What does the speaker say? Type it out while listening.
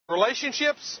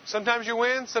Relationships, sometimes you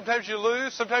win, sometimes you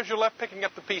lose, sometimes you're left picking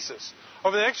up the pieces.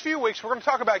 Over the next few weeks, we're going to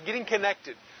talk about getting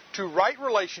connected to right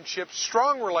relationships,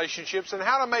 strong relationships, and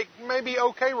how to make maybe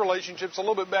okay relationships a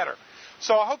little bit better.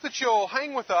 So I hope that you'll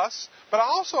hang with us, but I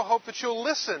also hope that you'll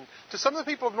listen to some of the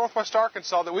people of Northwest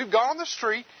Arkansas that we've gone on the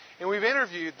street and we've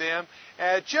interviewed them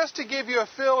just to give you a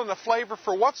feel and a flavor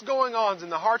for what's going on in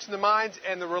the hearts and the minds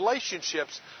and the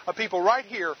relationships of people right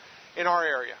here in our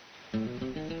area.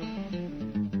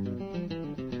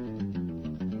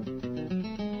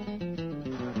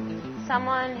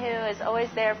 Someone who is always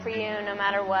there for you no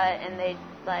matter what, and they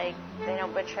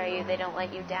don't betray you, they don't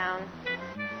let you down.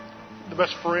 The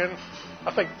best friend,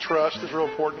 I think trust is real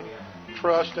important.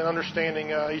 Trust and understanding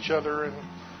each other, and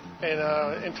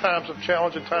in times of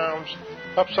challenging times,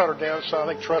 upside or downside,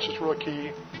 I think trust is really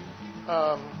key.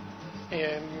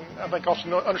 And I think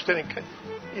also understanding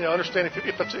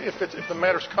if the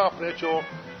matter's confidential,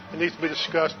 it needs to be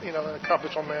discussed, in a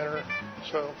confidential manner.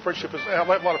 So friendship is. I have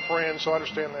a lot of friends, so I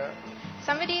understand that.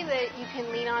 Somebody that you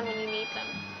can lean on when you need them,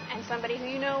 and somebody who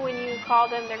when you call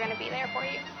them, they're going to be there for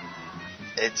you.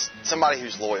 It's somebody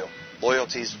who's loyal.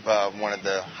 Loyalty is one of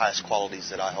the highest qualities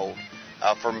that I hold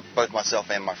for both myself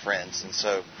and my friends. And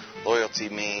so loyalty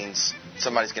means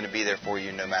somebody's going to be there for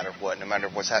you no matter what, no matter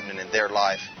what's happening in their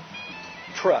life.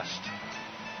 Trust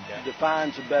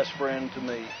defines the best friend to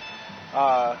me.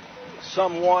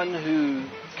 Someone who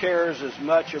cares as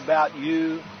much about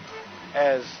you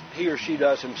as he or she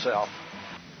does himself.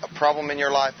 A problem in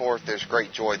your life, or if there's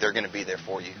great joy, they're going to be there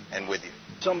for you and with you.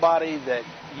 Somebody that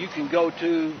you can go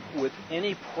to with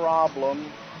any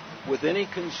problem, with any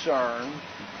concern,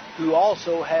 who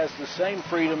also has the same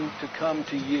freedom to come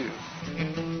to you.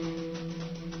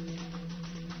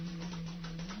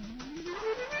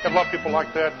 I have a lot of people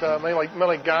like that,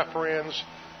 mainly guy friends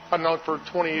I've known for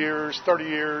 20 years, 30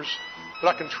 years,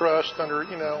 that I can trust under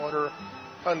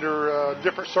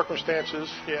different circumstances.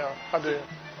 Yeah, I do.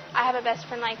 I have a best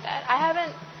friend like that. I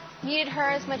haven't needed her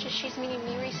as much as she's needed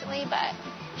me recently, but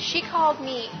she called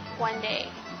me one day,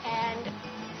 and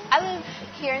I live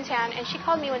here in town, and she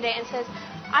called me one day and says,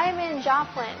 I'm in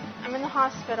Joplin, I'm in the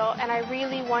hospital, and I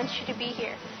really want you to be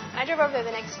here. And I drove over there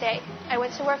the next day. I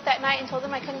went to work that night and told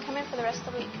them I couldn't come in for the rest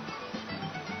of the week.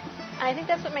 And I think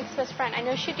that's what makes a best friend. I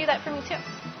know she'd do that for me too.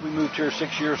 We moved here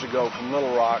 6 years ago from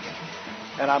Little Rock,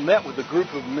 and I met with a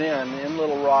group of men in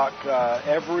Little Rock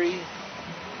every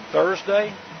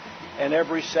Thursday and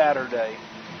every Saturday.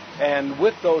 And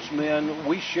with those men,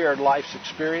 we shared life's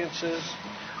experiences,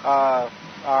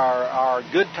 our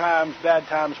good times, bad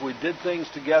times. We did things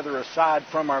together aside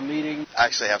from our meetings. I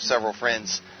actually have several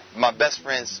friends. My best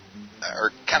friends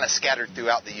are kind of scattered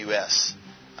throughout the U.S.,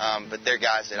 but they're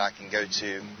guys that I can go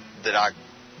to, that I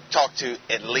talk to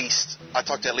at least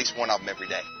one of them every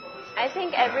day. I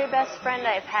think every best friend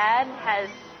I've had has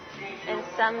in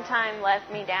some time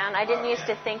let me down. I didn't used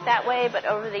to think that way, but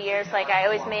over the years, I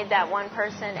always made that one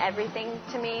person everything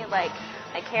to me.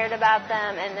 I cared about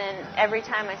them, and then every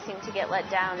time I seem to get let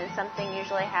down, and something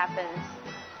usually happens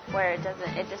where it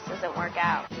just doesn't work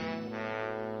out.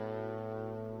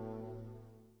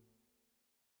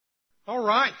 All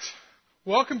right.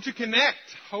 Welcome to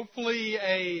Connect. Hopefully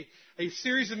a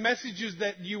series of messages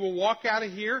that you will walk out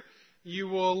of here, you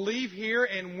will leave here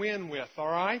and win with, all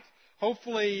right?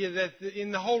 Hopefully that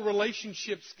in the whole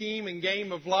relationship scheme and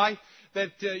game of life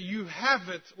that you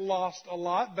haven't lost a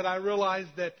lot, but I realize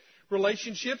that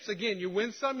relationships, again, you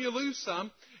win some, you lose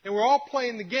some, and we're all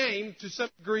playing the game to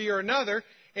some degree or another,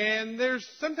 and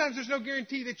sometimes there's no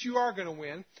guarantee that you are going to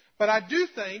win. But I do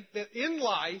think that in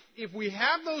life, if we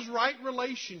have those right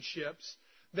relationships,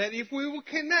 that if we will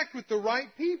connect with the right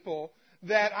people,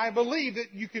 that I believe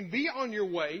that you can be on your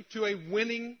way to a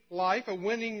winning life, a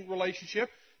winning relationship,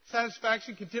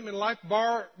 satisfaction, contentment in life,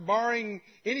 barring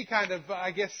any kind of,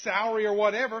 salary or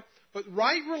whatever. But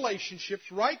right relationships,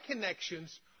 right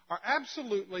connections are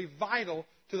absolutely vital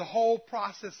to the whole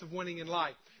process of winning in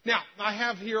life. Now, I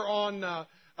have here on, I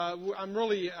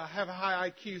have a high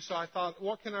IQ, so I thought,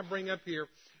 what can I bring up here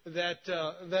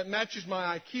that matches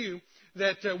my IQ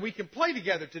that we can play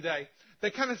together today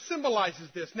that kind of symbolizes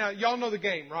this. Now, y'all know the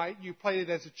game, right? You played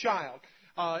it as a child.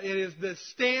 It is the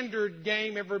standard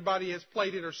game. Everybody has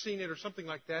played it or seen it or something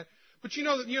like that. But you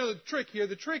know the trick here.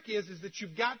 The trick is that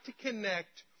you've got to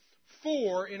connect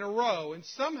 4 in a row, and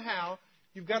somehow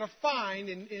you've got to find,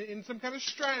 in some kind of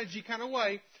strategy kind of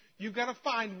way, you've got to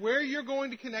find where you're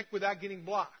going to connect without getting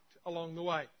blocked along the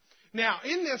way. Now,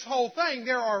 in this whole thing,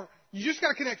 you just got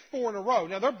to connect 4 in a row.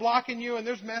 Now, they're blocking you, and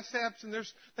there's mess ups, and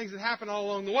there's things that happen all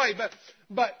along the way.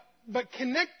 But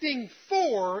connecting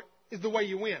 4 is the way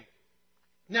you win.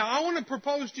 Now, I want to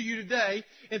propose to you today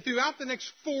and throughout the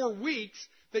next 4 weeks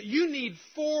that you need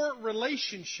 4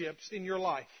 relationships in your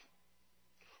life.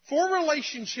 4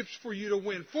 relationships for you to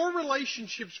win. 4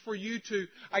 relationships for you to,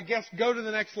 I guess, go to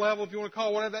the next level, if you want to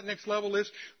call it whatever that next level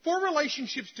is. 4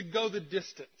 relationships to go the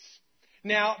distance.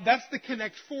 Now, that's the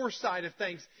Connect 4 side of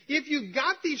things. If you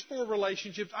got these 4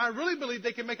 relationships, I really believe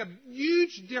they can make a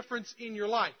huge difference in your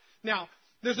life. Now,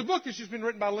 there's a book that's just been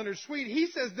written by Leonard Sweet. He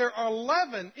says there are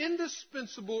 11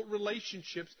 indispensable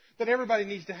relationships that everybody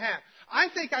needs to have. I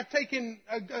think I've taken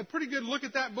a pretty good look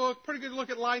at that book, pretty good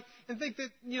look at life, and think that,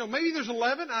 maybe there's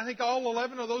 11. I think all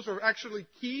 11 of those are actually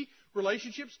key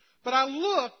relationships. But I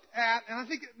looked at, and I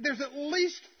think there's at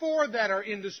least 4 that are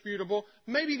indisputable.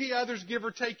 Maybe the others, give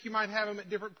or take, you might have them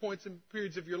at different points and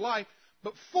periods of your life.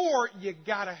 But 4 you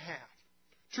gotta have.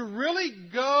 To really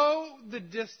go the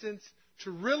distance,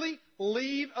 to really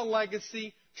leave a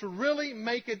legacy, to really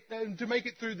make it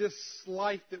through this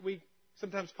life that we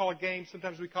sometimes call a game,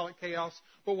 sometimes we call it chaos,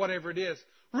 but whatever it is.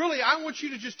 Really, I want you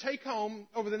to just take home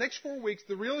over the next 4 weeks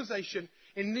the realization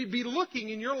and be looking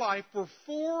in your life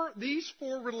for these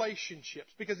 4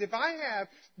 relationships. Because if I have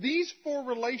these 4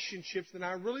 relationships, then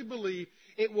I really believe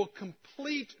it will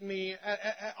complete me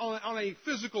on a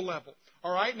physical level.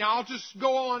 All right? Now, I'll just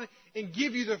go on and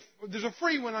give you there's a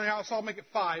free one on here, so I'll make it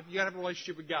 5. You got to have a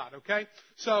relationship with God, okay?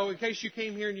 So, in case you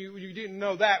came here and you didn't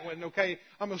know that one, okay,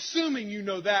 I'm assuming you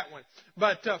know that one.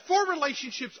 But 4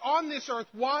 relationships on this earth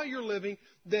while you're living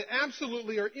that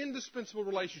absolutely are indispensable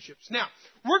relationships. Now,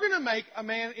 we're going to make a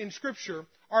man in Scripture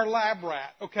our lab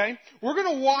rat, okay? We're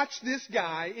going to watch this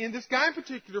guy in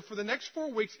particular, for the next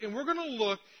 4 weeks, and we're going to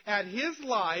look at his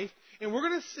life. And we're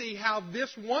going to see how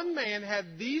this one man had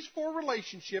these 4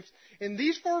 relationships. And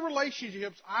these 4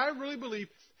 relationships, I really believe,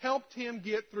 helped him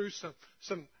get through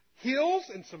some hills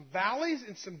and some valleys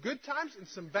and some good times and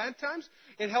some bad times.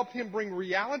 It helped him bring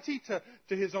reality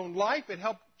to his own life. It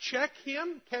helped check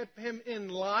him, kept him in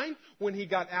line when he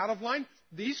got out of line.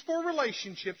 These 4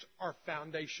 relationships are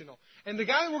foundational. And the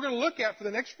guy that we're going to look at for the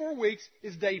next 4 weeks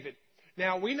is David.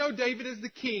 Now, we know David as the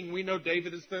king. We know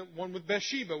David as the one with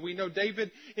Bathsheba. We know David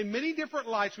in many different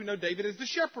lights. We know David as the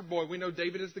shepherd boy. We know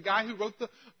David as the guy who wrote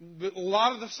a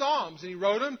lot of the Psalms, and he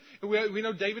wrote them. We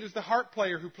know David as the harp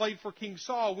player who played for King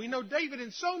Saul. We know David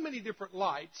in so many different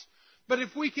lights. But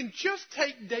if we can just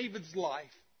take David's life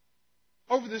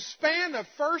over the span of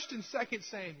 1st and 2nd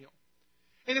Samuel,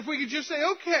 and if we could just say,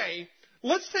 okay,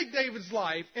 let's take David's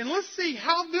life, and let's see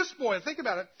how this boy, think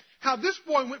about it, how this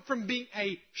boy went from being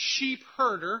a sheep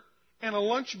herder and a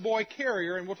lunch boy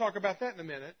carrier, and we'll talk about that in a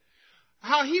minute,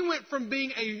 how he went from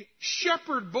being a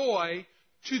shepherd boy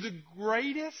to the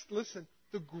greatest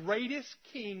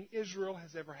king Israel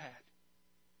has ever had.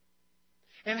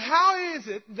 And how is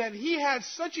it that he has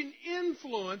such an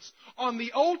influence on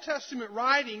the Old Testament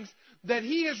writings that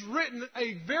he has written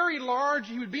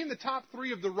he would be in the top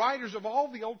 3 of the writers of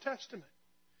all the Old Testament?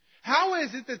 How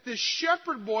is it that this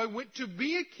shepherd boy went to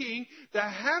be a king, to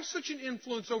have such an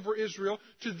influence over Israel,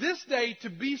 to this day to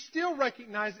be still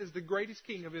recognized as the greatest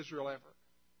king of Israel ever?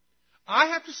 I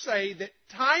have to say that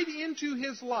tied into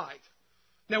his life,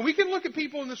 now we can look at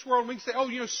people in this world and we can say,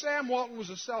 Sam Walton was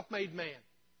a self-made man.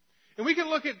 And we can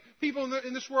look at people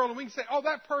in this world and we can say,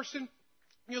 that person,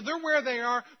 they're where they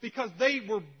are because they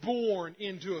were born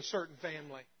into a certain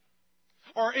family.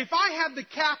 Or if I had the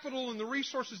capital and the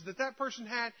resources that person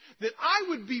had, that I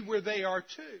would be where they are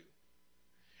too.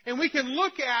 And we can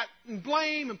look at and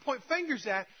blame and point fingers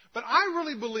at, but I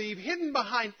really believe hidden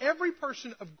behind every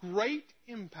person of great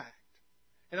impact,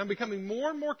 and I'm becoming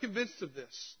more and more convinced of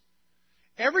this,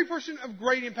 every person of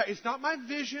great impact, it's not my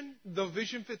vision, though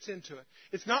vision fits into it.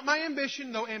 It's not my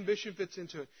ambition, though ambition fits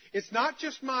into it. It's not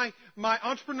just my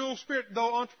entrepreneurial spirit,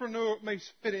 though entrepreneurial may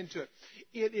fit into it.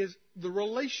 It is the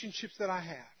relationships that I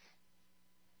have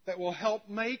that will help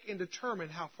make and determine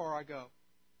how far I go.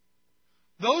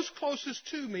 Those closest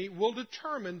to me will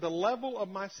determine the level of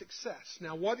my success.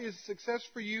 Now, what is success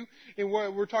for you? And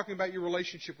we're talking about your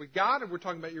relationship with God, or we're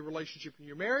talking about your relationship in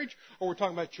your marriage, or we're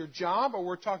talking about your job, or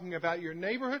we're talking about your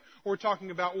neighborhood, or we're talking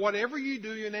about whatever you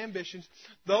do in ambitions.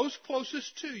 Those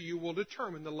closest to you will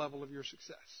determine the level of your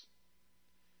success.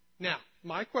 Now,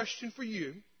 my question for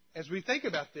you, as we think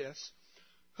about this,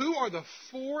 who are the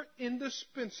 4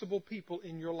 indispensable people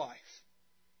in your life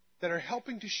that are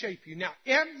helping to shape you? Now,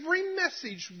 every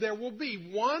message, there will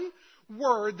be one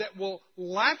word that will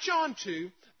latch onto,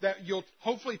 that you'll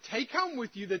hopefully take home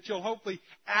with you, that you'll hopefully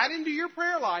add into your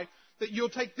prayer life, that you'll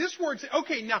take this word and say,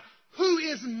 okay, now, who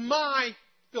is my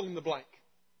fill in the blank?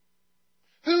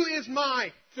 Who is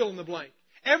my fill in the blank?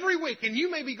 Every week, and you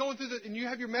may be going through and you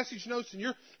have your message notes and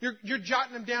you're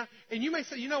jotting them down, and you may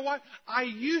say, you know what? I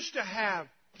used to have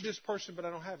this person, but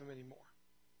I don't have him anymore.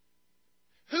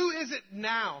 Who is it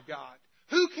now, God?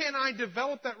 Who can I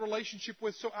develop that relationship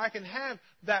with so I can have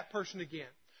that person again?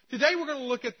 Today we're going to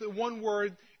look at the one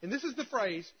word, and this is the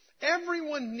phrase,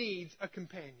 everyone needs a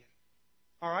companion.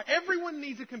 All right? Everyone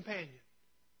needs a companion.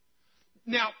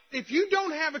 Now, if you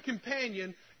don't have a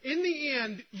companion, in the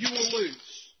end, you will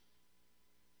lose.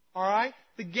 All right?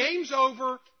 The game's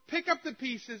over. Pick up the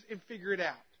pieces and figure it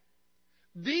out.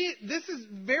 This is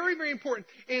very, very important.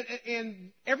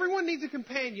 And everyone needs a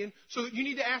companion, so you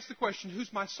need to ask the question,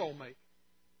 who's my soulmate?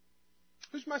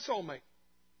 Who's my soulmate?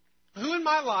 Who in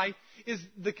my life is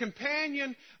the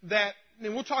companion that,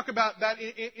 and we'll talk about that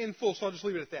in full, so I'll just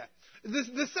leave it at that.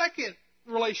 The second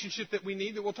relationship that we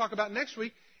need, that we'll talk about next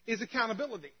week, is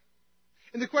accountability.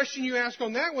 And the question you ask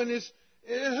on that one is,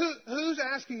 who's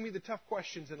asking me the tough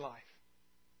questions in life?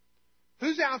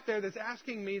 Who's out there that's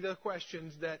asking me the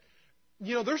questions that,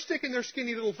 they're sticking their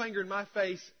skinny little finger in my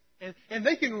face, and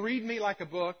they can read me like a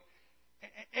book,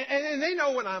 and they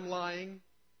know when I'm lying,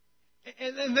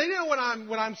 and they know when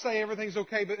I'm saying everything's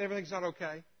okay, but everything's not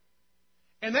okay.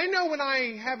 And they know when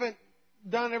I haven't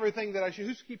done everything that I should.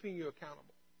 Who's keeping you accountable?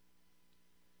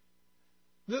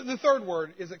 The third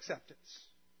word is acceptance.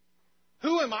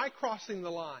 Who am I crossing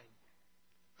the line?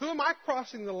 Who am I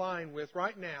crossing the line with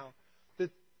right now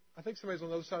that I think somebody's on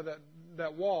the other side of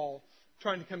that wall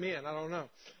trying to come in? I don't know.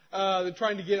 They're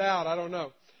trying to get out. I don't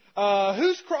know.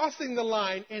 Who's crossing the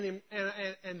line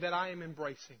and that I am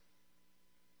embracing?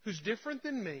 Who's different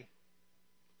than me?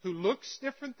 Who looks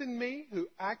different than me? Who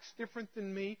acts different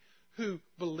than me? Who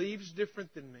believes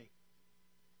different than me?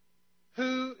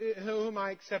 Who am I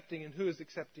accepting and who is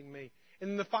accepting me?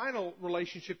 And the final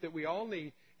relationship that we all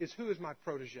need is, who is my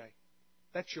protege?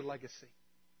 That's your legacy.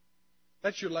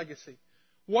 That's your legacy.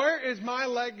 Where is my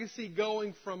legacy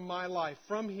going from my life,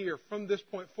 from here, from this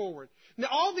point forward? Now,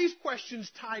 all these questions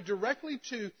tie directly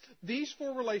to these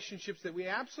four relationships that we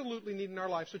absolutely need in our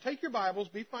life. So take your Bibles,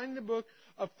 be finding the book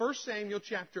of 1 Samuel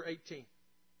chapter 18.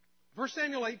 1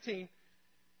 Samuel 18.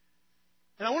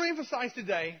 And I want to emphasize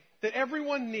today that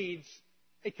everyone needs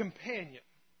a companion.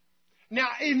 Now,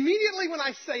 immediately when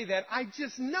I say that, I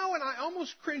just know, and I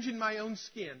almost cringe in my own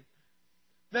skin,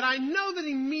 that I know that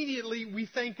immediately we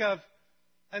think of,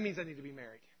 that means I need to be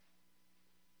married.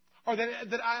 Or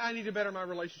that I need to better my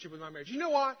relationship with my marriage. You know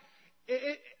what?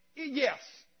 Yes.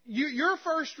 Your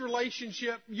first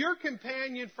relationship, your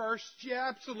companion first,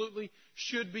 absolutely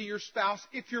should be your spouse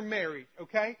if you're married,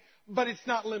 okay? But it's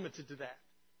not limited to that.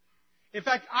 In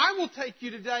fact, I will take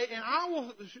you today, and I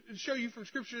will show you from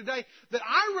Scripture today, that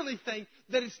I really think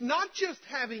that it's not just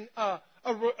having a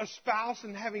spouse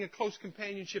and having a close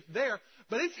companionship there,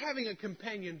 but it's having a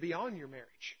companion beyond your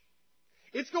marriage.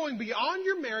 It's going beyond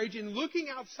your marriage and looking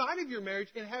outside of your marriage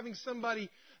and having somebody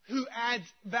who adds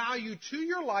value to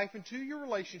your life and to your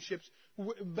relationships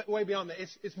way beyond that.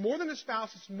 It's more than a spouse.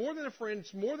 It's more than a friend.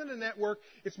 It's more than a network.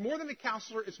 It's more than a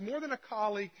counselor. It's more than a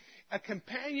colleague. A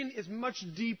companion is much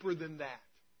deeper than that.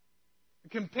 A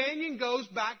companion goes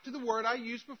back to the word I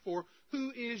used before,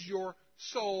 who is your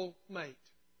soul mate.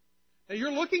 Now,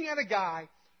 you're looking at a guy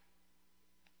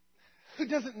who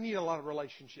doesn't need a lot of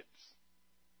relationships.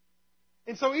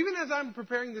 And so even as I'm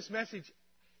preparing this message,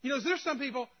 there's some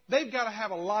people, they've got to have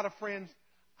a lot of friends.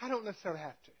 I don't necessarily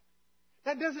have to.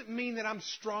 That doesn't mean that I'm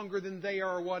stronger than they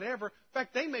are or whatever. In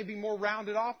fact, they may be more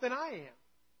rounded off than I am.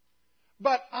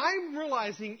 But I'm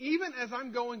realizing, even as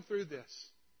I'm going through this,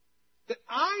 that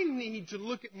I need to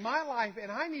look at my life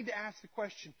and I need to ask the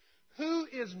question, who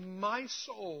is my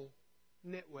soul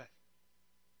knit with?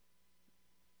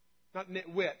 Not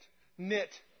nitwit, knit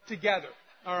together,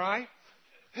 all right?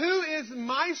 Who is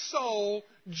my soul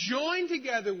joined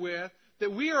together with,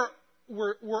 that we're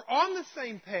on the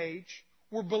same page,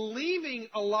 we're believing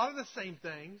a lot of the same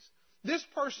things. This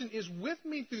person is with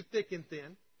me through thick and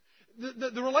thin.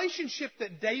 The relationship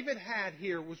that David had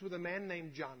here was with a man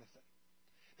named Jonathan.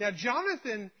 Now,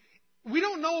 Jonathan, we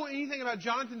don't know anything about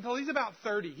Jonathan until he's about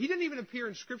 30. He didn't even appear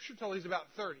in Scripture until he's about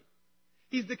 30.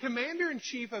 He's the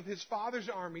commander-in-chief of his father's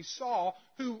army, Saul,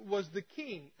 who was the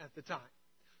king at the time.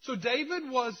 So David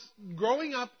was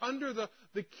growing up under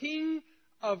the king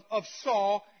of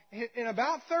Saul. In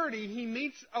about 30, he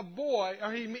meets a boy,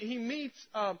 or he meets,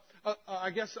 I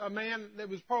guess, a man that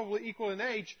was probably equal in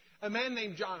age, a man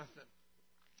named Jonathan.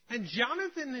 And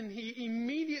Jonathan and he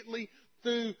immediately,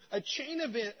 through a chain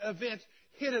of events,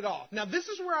 hit it off. Now, this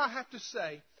is where I have to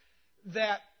say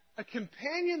that a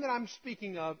companion that I'm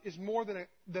speaking of is more than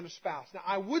a spouse. Now,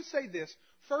 I would say this.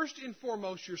 First and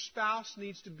foremost, your spouse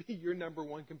needs to be your number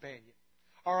one companion.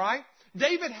 All right?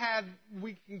 David had,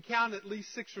 we can count at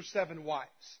least 6 or 7 wives.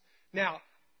 Now,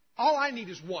 all I need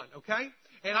is one, okay?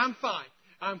 And I'm fine.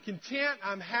 I'm content.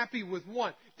 I'm happy with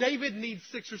one. David needs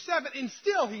 6 or 7, and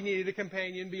still he needed a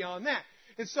companion beyond that.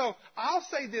 And so I'll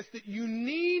say this, that you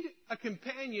need a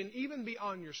companion even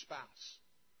beyond your spouse.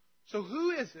 So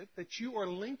who is it that you are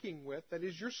linking with that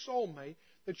is your soulmate,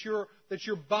 that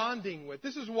you're bonding with?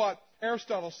 This is what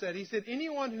Aristotle said. He said,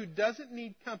 anyone who doesn't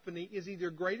need company is either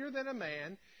greater than a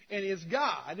man and is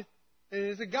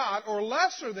a god, or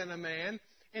lesser than a man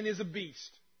and is a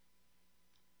beast.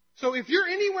 So if you're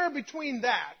anywhere between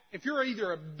that, if you're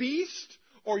either a beast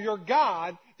or you're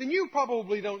God, then you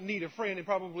probably don't need a friend and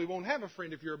probably won't have a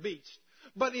friend if you're a beast.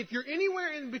 But if you're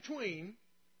anywhere in between,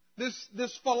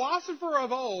 this philosopher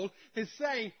of old is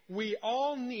saying we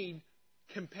all need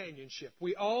companionship.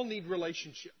 We all need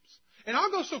relationships. And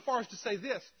I'll go so far as to say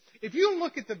this. If you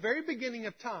look at the very beginning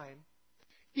of time,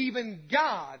 even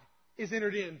God is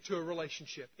entered into a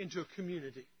relationship, into a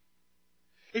community.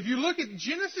 If you look at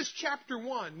Genesis chapter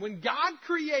 1, when God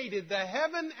created the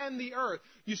heaven and the earth,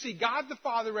 you see God the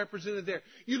Father represented there.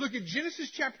 You look at Genesis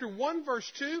chapter 1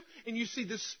 verse 2, and you see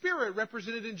the Spirit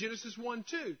represented in Genesis 1,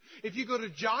 2. If you go to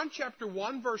John chapter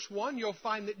 1 verse 1, you'll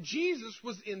find that Jesus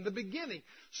was in the beginning.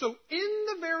 So in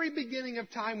the very beginning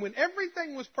of time, when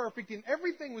everything was perfect and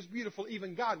everything was beautiful,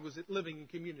 even God was living in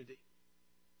community.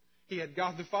 He had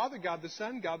God the Father, God the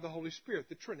Son, God the Holy Spirit,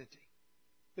 the Trinity.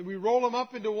 That we roll them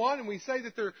up into one and we say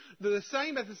that they're the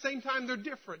same, at the same time they're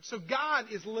different. So God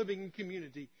is living in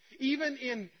community. Even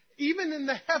in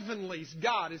the heavenlies,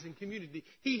 God is in community.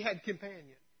 He had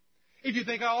companion. If you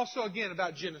think also again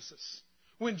about Genesis.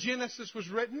 When Genesis was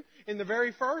written, in the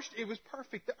very first, it was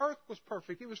perfect. The earth was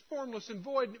perfect. It was formless and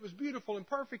void, and it was beautiful and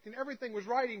perfect, and everything was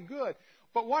right and good.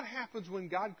 But what happens when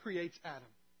God creates Adam?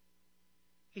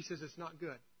 He says it's not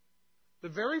good. The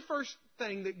very first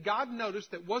thing that God noticed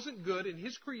that wasn't good in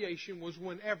His creation was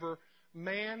whenever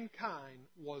mankind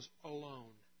was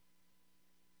alone.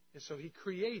 And so He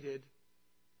created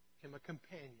him a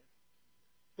companion.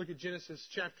 Look at Genesis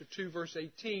chapter 2, verse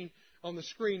 18 on the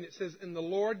screen. It says, and the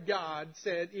Lord God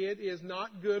said, it is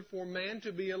not good for man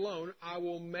to be alone. I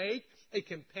will make a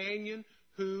companion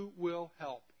who will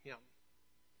help him.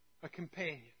 A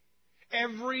companion.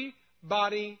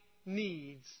 Everybody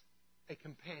needs a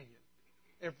companion.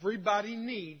 Everybody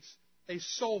needs a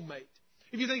soulmate.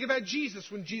 If you think about Jesus,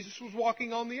 when Jesus was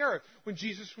walking on the earth, when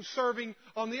Jesus was serving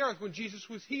on the earth, when Jesus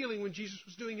was healing, when Jesus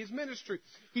was doing His ministry,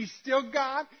 He's still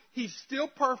God, He's still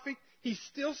perfect, He's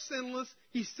still sinless,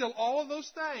 He's still all of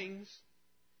those things.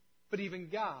 But even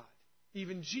God,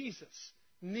 even Jesus,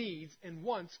 needs and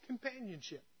wants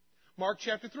companionship. Mark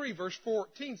chapter 3, verse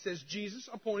 14 says, Jesus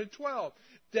appointed 12,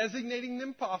 designating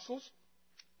them apostles,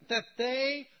 that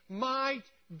they might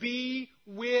be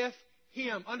with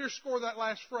Him. Underscore that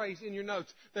last phrase in your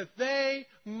notes. That they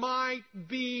might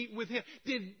be with Him.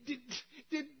 Did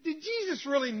Jesus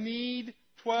really need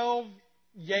 12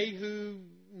 Yahoo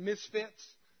misfits?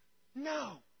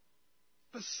 No.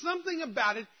 But something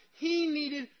about it, He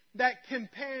needed that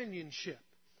companionship.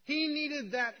 He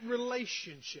needed that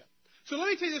relationship. So let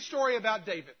me tell you the story about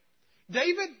David.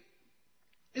 David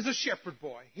is a shepherd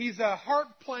boy. He's a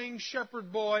harp-playing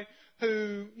shepherd boy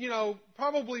who,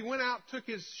 probably went out, took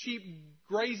his sheep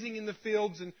grazing in the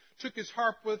fields and took his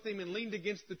harp with him and leaned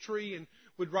against the tree and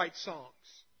would write songs.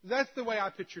 That's the way I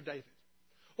picture David.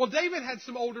 Well, David had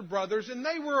some older brothers, and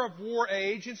they were of war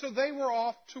age, and so they were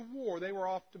off to war. They were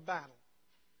off to battle.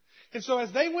 And so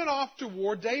as they went off to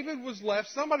war, David was left.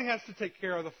 Somebody has to take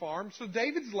care of the farm, so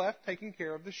David's left taking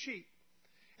care of the sheep.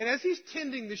 And as he's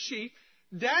tending the sheep,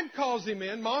 Dad calls him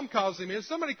in, Mom calls him in,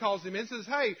 somebody calls him in and says,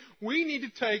 hey, we need to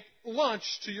take lunch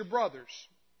to your brothers.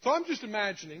 So I'm just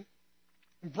imagining,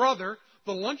 brother,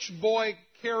 the lunch boy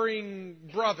carrying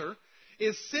brother,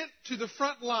 is sent to the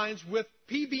front lines with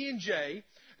PB&J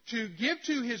to give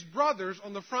to his brothers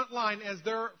on the front line as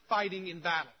they're fighting in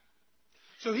battle.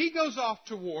 So he goes off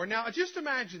to war. Now, just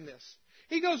imagine this.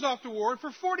 He goes off to war, and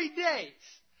for 40 days,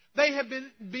 they have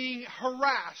been being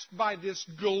harassed by this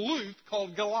Goliath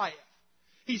called Goliath.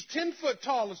 He's 10 foot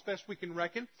tall, as best we can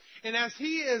reckon. And as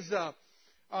he is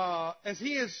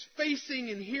facing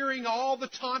and hearing all the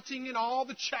taunting and all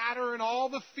the chatter and all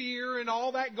the fear and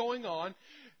all that going on,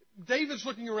 David's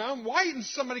looking around. Why isn't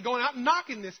somebody going out and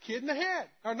knocking this kid in the head,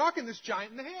 or knocking this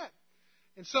giant in the head?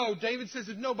 And so David says,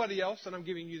 if nobody else, and I'm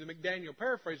giving you the McDaniel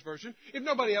paraphrase version, if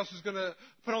nobody else is going to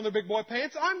put on their big boy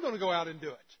pants, I'm going to go out and do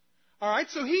it. All right,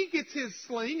 so he gets his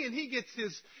sling and he gets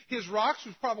his rocks,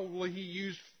 which probably he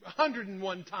used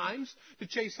 101 times to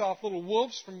chase off little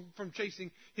wolves from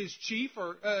chasing his chief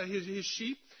or his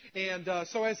sheep. And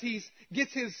so as he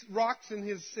gets his rocks and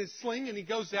his sling and he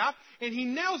goes out and he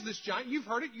nails this giant. You've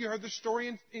heard it. You heard the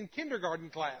story in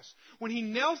kindergarten class when he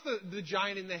nails the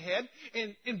giant in the head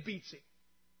and beats him.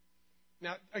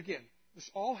 Now, again, this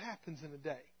all happens in a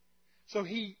day. So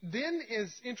he then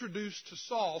is introduced to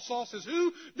Saul. Saul says,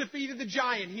 who defeated the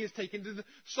giant? He is taken to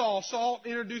Saul. Saul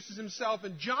introduces himself,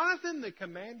 and Jonathan, the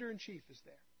commander-in-chief, is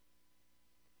there.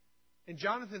 And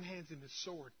Jonathan hands him his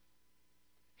sword,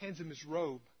 hands him his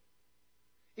robe.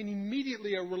 And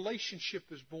immediately a relationship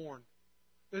is born.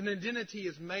 An identity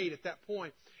is made at that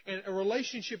point. And a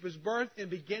relationship is birthed and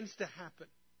begins to happen.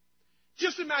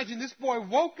 Just imagine this boy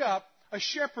woke up, a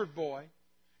shepherd boy,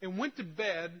 and went to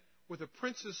bed with a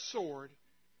prince's sword,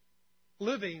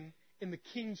 living in the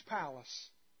king's palace,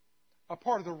 a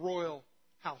part of the royal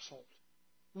household.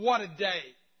 What a day.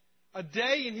 A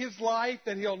day in his life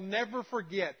that he'll never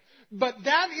forget. But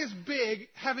that is big,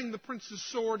 having the prince's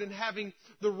sword and having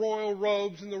the royal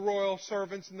robes and the royal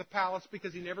servants in the palace,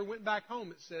 because he never went back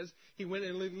home, it says. He went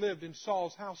and lived in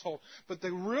Saul's household. But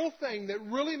the real thing that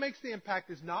really makes the impact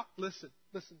is not, listen,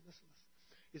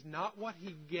 is not what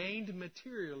he gained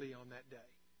materially on that day.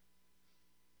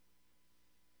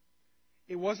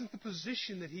 It wasn't the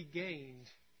position that he gained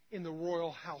in the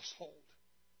royal household,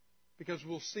 because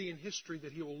we'll see in history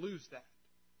that he will lose that.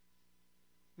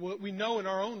 We know in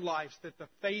our own lives that the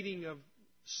fading of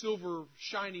silver,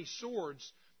 shiny swords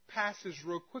passes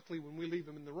real quickly when we leave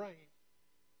them in the rain.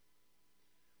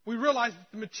 We realize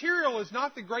that the material is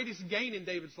not the greatest gain in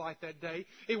David's life that day.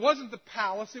 It wasn't the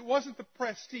palace. It wasn't the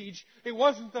prestige. It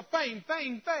wasn't the fame.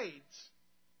 Fame fades.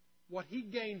 What he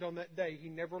gained on that day, he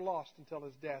never lost until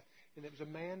his death. And it was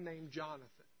a man named Jonathan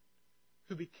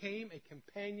who became a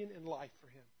companion in life for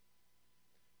him.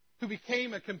 Who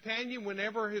became a companion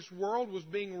whenever his world was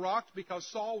being rocked because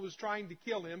Saul was trying to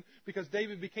kill him, because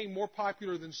David became more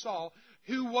popular than Saul.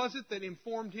 Who was it that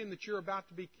informed him that you're about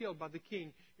to be killed by the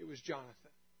king? It was Jonathan.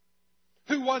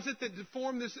 Who was it that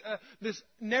formed this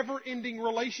never-ending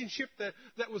relationship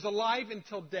that was alive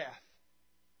until death?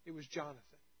 It was Jonathan.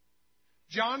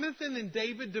 Jonathan and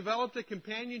David developed a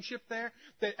companionship there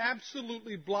that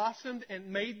absolutely blossomed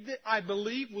and I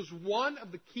believe, was one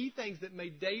of the key things that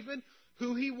made David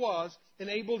who he was,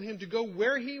 enabled him to go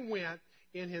where he went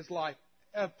in his life.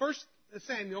 1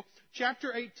 Samuel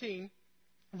chapter 18,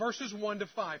 verses 1 to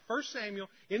 5. 1 Samuel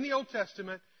in the Old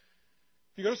Testament.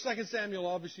 If you go to 2 Samuel,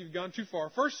 obviously you've gone too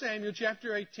far. 1 Samuel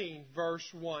chapter 18, verse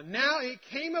 1. Now it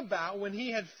came about when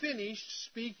he had finished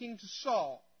speaking to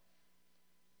Saul,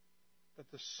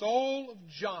 that the soul of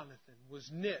Jonathan was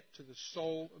knit to the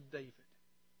soul of David.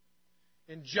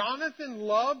 And Jonathan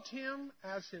loved him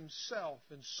as himself.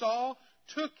 And Saul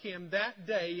took him that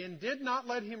day and did not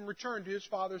let him return to his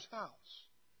father's house.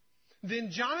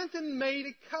 Then Jonathan made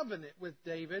a covenant with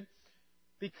David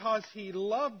because he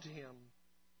loved him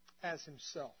as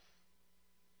himself.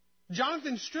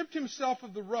 Jonathan stripped himself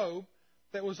of the robe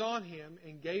that was on him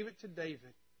and gave it to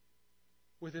David,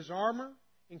 with his armor,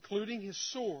 including his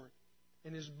sword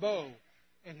and his bow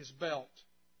and his belt.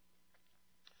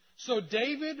 So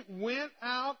David went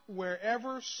out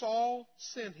wherever Saul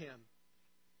sent him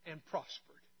and prospered.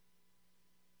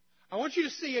 I want you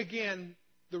to see again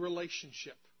the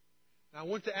relationship. And I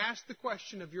want to ask the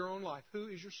question of your own life. Who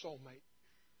is your soulmate?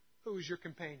 Who is your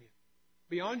companion?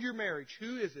 Beyond your marriage,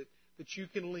 who is it that you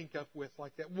can link up with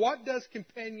like that? What does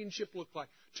companionship look like?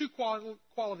 Two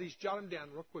qualities, jot them down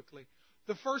real quickly.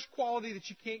 The first quality that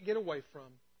you can't get away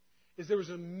from is there was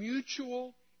a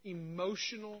mutual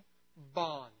emotional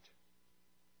bond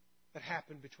that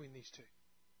happened between these two.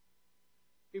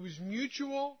 It was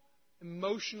mutual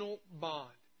emotional bond.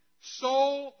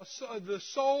 The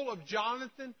soul of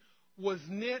Jonathan was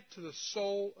knit to the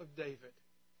soul of David.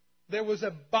 There was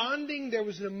a bonding, there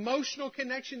was an emotional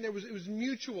connection, it was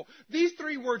mutual. These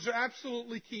three words are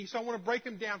absolutely key, so I want to break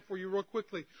them down for you real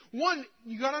quickly. One,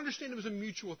 you got to understand it was a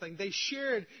mutual thing. They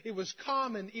shared, it was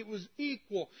common, it was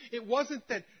equal. It wasn't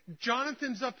that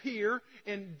Jonathan's up here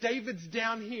and David's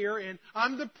down here and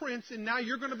I'm the prince and now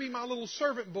you're going to be my little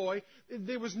servant boy.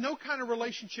 There was no kind of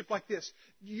relationship like this.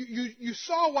 You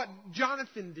saw what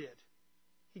Jonathan did.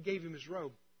 He gave him his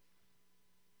robe.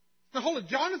 Now hold it,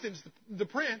 Jonathan's the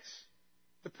prince.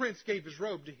 The prince gave his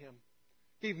robe to him,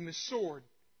 gave him his sword,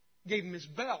 gave him his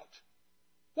belt.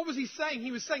 What was he saying?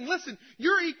 He was saying, listen,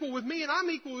 you're equal with me and I'm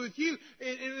equal with you.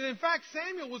 And in fact,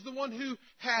 Samuel was the one who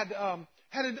had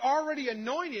already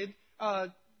anointed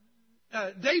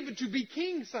David to be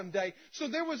king someday. So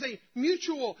there was a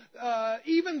mutual,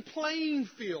 even playing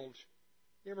field.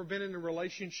 You ever been in a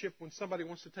relationship when somebody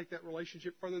wants to take that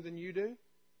relationship further than you do?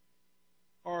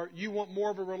 Or you want more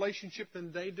of a relationship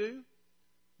than they do?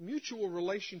 Mutual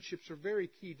relationships are very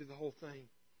key to the whole thing.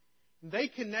 They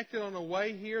connected on a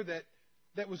way here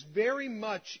that was very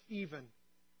much even,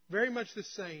 very much the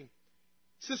same.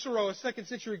 Cicero, a 2nd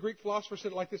century Greek philosopher,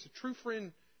 said it like this: a true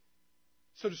friend,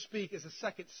 so to speak, is a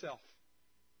second self.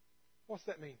 What's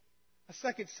that mean? A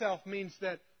second self means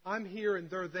that I'm here and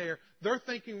they're there. They're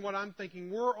thinking what I'm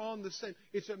thinking. We're on the same.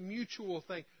 It's a mutual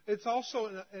thing. It's also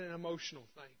an emotional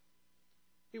thing.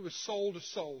 It was soul to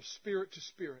soul, spirit to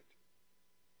spirit.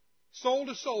 Soul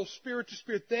to soul, spirit to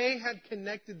spirit. They had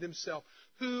connected themselves.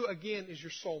 Who, again, is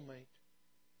your soulmate?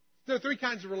 There are 3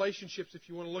 kinds of relationships, if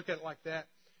you want to look at it like that,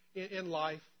 in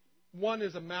life. One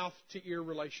is a mouth-to-ear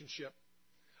relationship.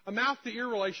 A mouth-to-ear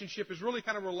relationship is really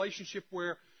kind of a relationship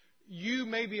where you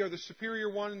maybe are the superior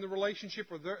one in the relationship,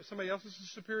 or somebody else is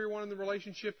the superior one in the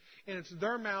relationship, and it's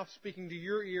their mouth speaking to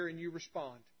your ear and you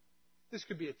respond. This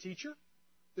could be a teacher.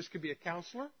 This could be a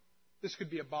counselor. This could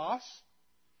be a boss.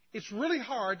 It's really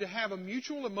hard to have a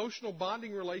mutual emotional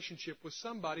bonding relationship with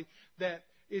somebody that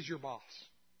is your boss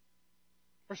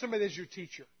or somebody that's your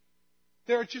teacher.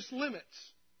 There are just limits.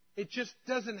 It just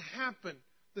doesn't happen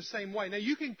the same way. Now,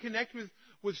 you can connect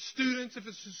with students if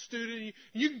it's a student.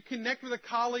 You can connect with a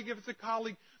colleague if it's a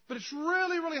colleague. But it's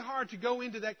really, really hard to go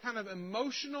into that kind of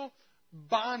emotional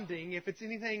bonding if it's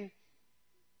anything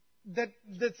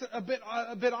that's a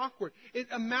bit awkward.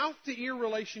 A mouth-to-ear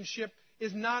relationship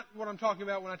is not what I'm talking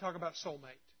about when I talk about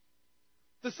soulmate.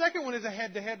 The second one is a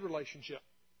head-to-head relationship.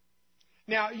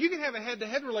 Now, you can have a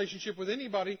head-to-head relationship with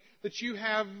anybody that you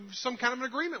have some kind of an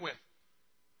agreement with.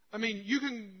 I mean, you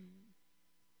can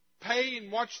pay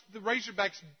and watch the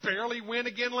Razorbacks barely win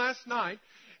again last night,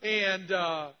 and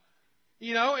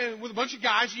and with a bunch of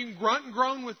guys, you can grunt and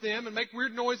groan with them and make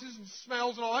weird noises and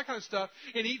smells and all that kind of stuff,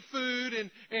 and eat food,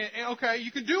 and okay,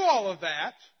 you can do all of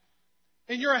that,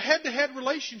 and you're a head-to-head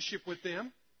relationship with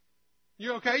them.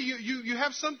 You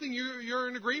have something you're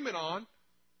in agreement on.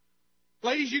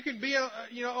 Ladies, you can be on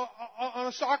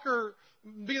a soccer,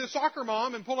 be the soccer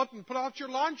mom and put out your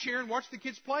lawn chair and watch the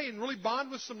kids play and really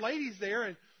bond with some ladies there,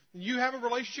 and you have a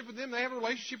relationship with them, they have a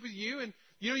relationship with you, and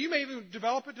you may even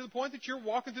develop it to the point that you're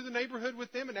walking through the neighborhood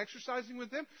with them and exercising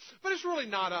with them, but it's really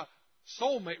not a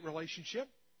soulmate relationship.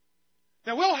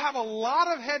 Now, we'll have a lot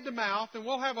of head-to-mouth, and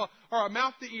we'll have a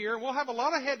mouth-to-ear, and we'll have a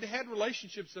lot of head-to-head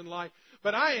relationships in life,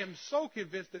 but I am so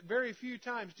convinced that very few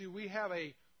times do we have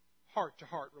a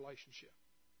heart-to-heart relationship.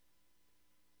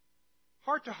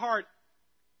 Heart-to-heart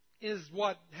is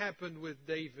what happened with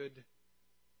David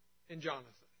and Jonathan.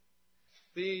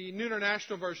 The New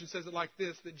International Version says it like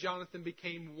this, that Jonathan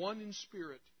became one in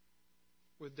spirit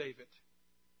with David.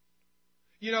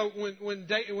 You know,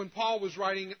 when Paul was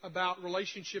writing about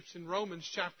relationships in Romans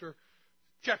chapter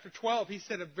 12, he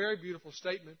said a very beautiful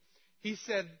statement. He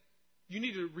said, you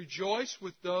need to rejoice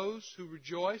with those who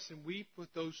rejoice and weep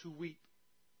with those who weep.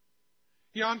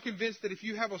 You know, I'm convinced that if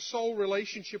you have a soul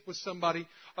relationship with somebody,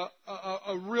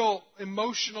 a real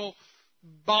emotional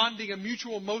bonding, a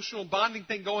mutual emotional bonding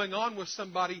thing going on with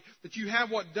somebody, that you have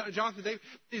what Jonathan David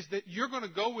is, that you're going to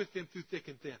go with them through thick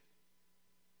and thin.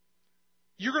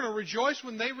 You're going to rejoice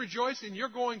when they rejoice, and you're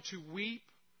going to weep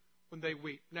when they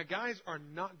weep. Now, guys are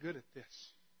not good at this.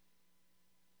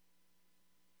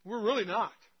 We're really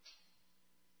not.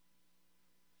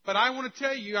 But I want to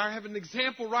tell you, I have an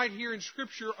example right here in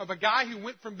Scripture of a guy who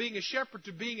went from being a shepherd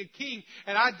to being a king.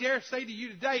 And I dare say to you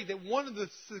today that one of the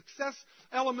success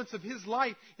elements of his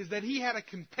life is that he had a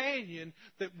companion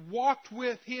that walked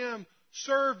with him,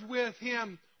 served with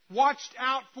him, watched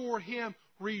out for him,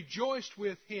 rejoiced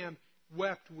with him,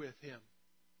 wept with him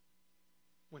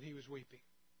when he was weeping.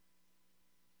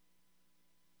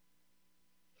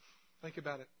 Think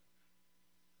about it.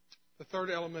 The third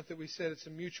element that we said, it's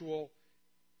a mutual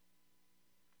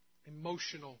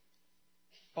emotional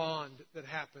bond that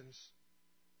happens.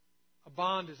 A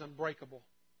bond is unbreakable.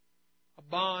 A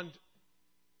bond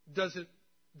doesn't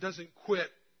quit.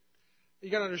 You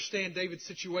got to understand David's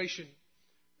situation.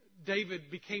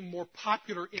 David became more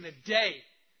popular in a day.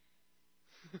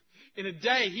 In a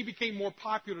day, he became more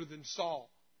popular than Saul.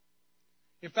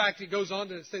 In fact, it goes on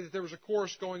to say that there was a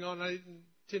chorus going on. I didn't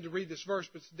intend to read this verse,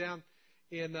 but it's down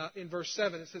in verse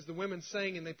 7. It says, the women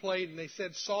sang and they played and they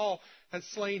said, Saul has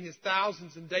slain his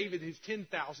thousands and David his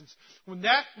 10,000s. When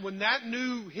that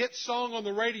new hit song on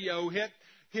the radio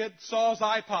hit Saul's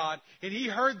iPod and he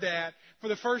heard that for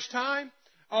the first time,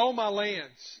 oh my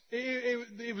lands,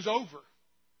 it was over.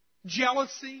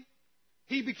 Jealousy.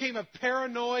 He became a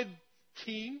paranoid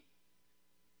king.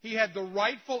 He had the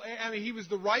rightful, he was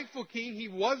the rightful king. He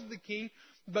was the king,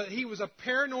 but he was a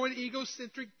paranoid,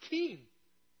 egocentric king.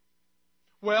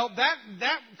 Well,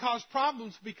 that caused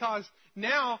problems because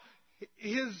now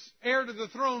his heir to the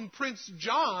throne, Prince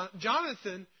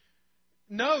Jonathan,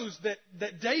 knows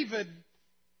that David,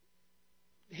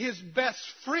 his best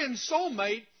friend,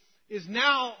 soulmate,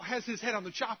 has his head on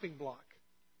the chopping block.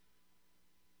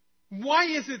 Why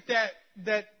is it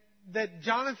that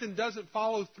Jonathan doesn't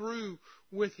follow through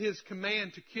with his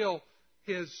command to kill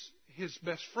his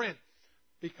best friend?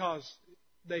 Because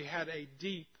they had a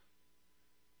deep,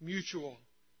 mutual,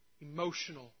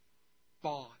 emotional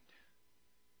bond.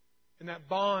 And that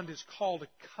bond is called a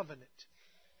covenant.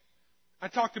 I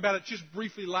talked about it just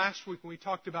briefly last week when we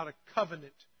talked about a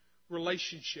covenant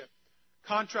relationship.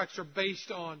 Contracts are based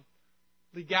on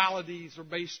legalities, or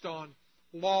based on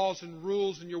laws and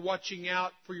rules, and you're watching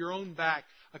out for your own back.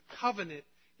 A covenant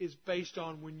is based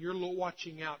on when you're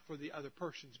watching out for the other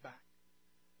person's back.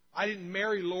 I didn't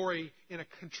marry Lori in a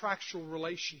contractual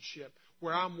relationship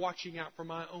where I'm watching out for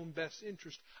my own best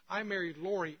interest. I married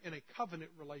Lori in a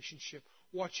covenant relationship,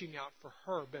 watching out for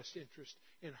her best interest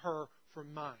and her for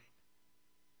mine.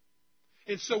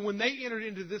 And so when they entered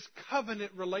into this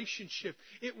covenant relationship,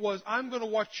 it was, I'm going to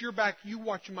watch your back, you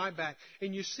watch my back.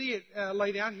 And you see it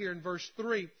laid out here in verse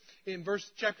 3. In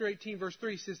chapter 18, verse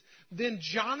 3, it says, Then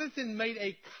Jonathan made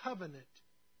a covenant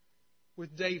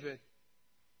with David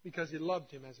because he loved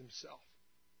him as himself.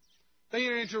 They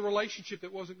entered into a relationship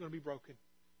that wasn't going to be broken.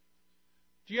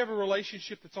 Do you have a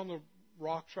relationship that's on the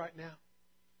rocks right now?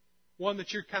 One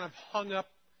that you're kind of hung up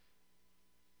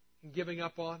and giving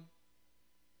up on?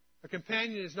 A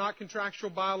companion is not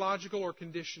contractual, biological, or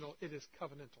conditional. It is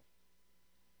covenantal.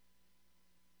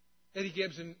 Eddie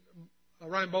Gibbs and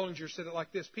Ryan Bollinger said it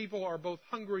like this: People are both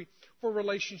hungry for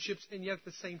relationships and yet at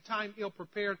the same time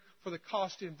ill-prepared for the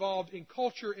cost involved in a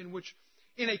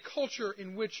culture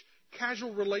in which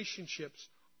casual relationships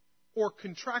or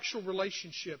contractual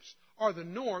relationships are the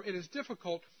norm. It is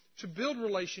difficult to build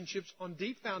relationships on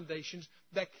deep foundations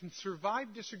that can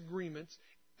survive disagreements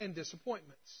and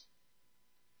disappointments.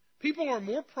 People are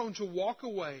more prone to walk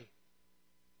away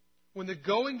when the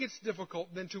going gets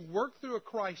difficult than to work through a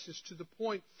crisis to the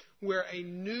point where a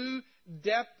new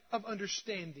depth of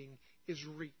understanding is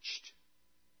reached.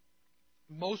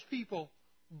 Most people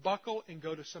buckle and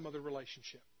go to some other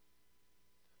relationship.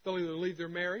 They'll either leave their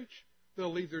marriage,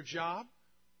 they'll leave their job,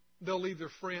 they'll leave their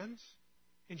friends,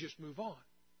 and just move on.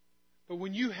 But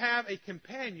when you have a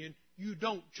companion, you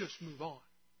don't just move on.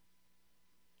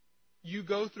 You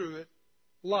go through it,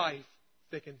 life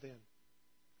thick and thin.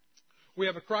 We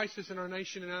have a crisis in our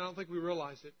nation, and I don't think we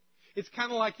realize it. It's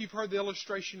kind of like you've heard the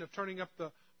illustration of turning up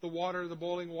the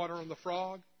boiling water on the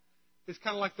frog. It's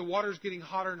kind of like the water's getting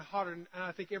hotter and hotter, and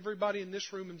I think everybody in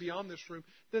this room and beyond this room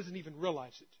doesn't even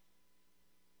realize it.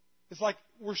 It's like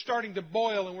we're starting to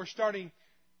boil and we're starting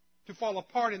to fall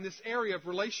apart in this area of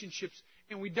relationships,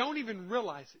 and we don't even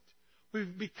realize it.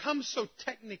 We've become so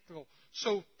technical,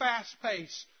 so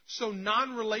fast-paced, so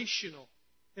non-relational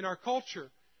in our culture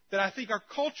that I think our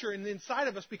culture and inside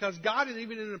of us, because God, and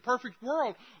even in a perfect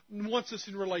world, wants us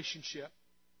in relationship.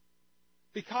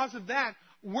 Because of that,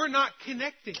 we're not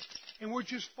connecting, and we're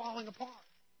just falling apart.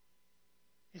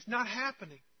 It's not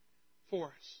happening for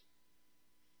us.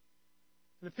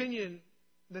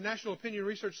 The National Opinion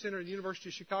Research Center at the University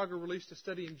of Chicago released a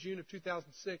study in June of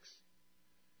 2006.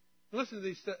 Listen to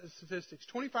these statistics.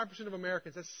 25% of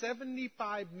Americans, that's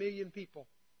 75 million people,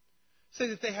 say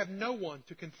that they have no one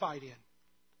to confide in.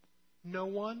 No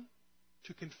one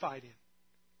to confide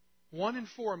in. 1 in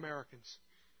 4 Americans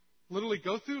literally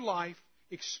go through life,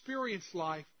 experience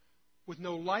life, with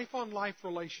no life-on-life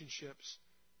relationships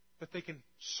that they can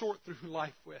sort through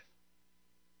life with.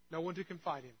 No one to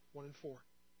confide in. 1 in 4.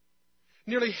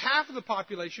 Nearly half of the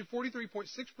population,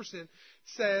 43.6%,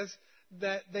 says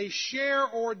that they share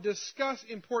or discuss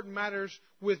important matters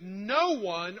with no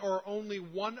one or only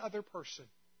one other person.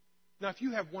 Now, if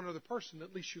you have one other person,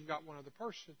 at least you've got one other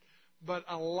person. But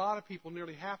a lot of people,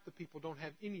 nearly half the people, don't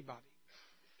have anybody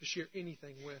to share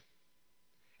anything with.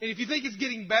 And if you think it's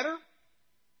getting better,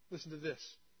 listen to this.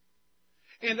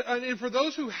 And for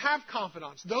those who have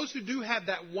confidants, those who do have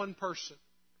that one person,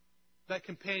 that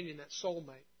companion, that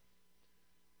soulmate,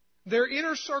 their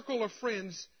inner circle of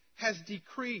friends has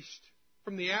decreased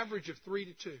from the average of 3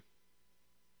 to 2.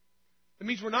 That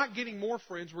means we're not getting more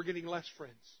friends, we're getting less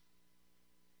friends.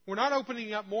 We're not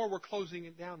opening up more, we're closing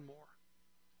it down more.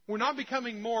 We're not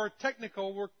becoming more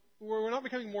technical, we're not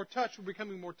becoming more touch, we're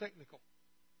becoming more technical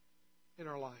in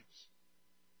our lives.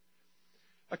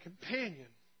 A companion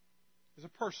is a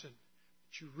person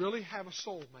that you really have a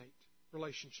soulmate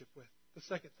relationship with. The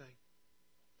second thing.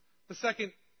 The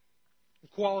second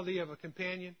quality of a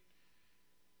companion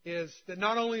is that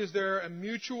not only is there a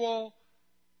mutual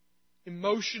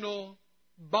emotional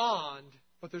bond,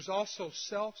 but there's also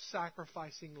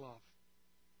self-sacrificing love.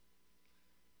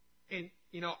 And,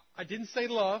 I didn't say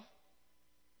love,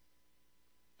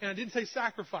 and I didn't say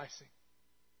sacrificing.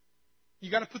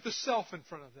 You got to put the self in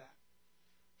front of that,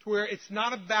 to where it's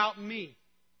not about me.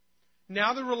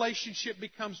 Now the relationship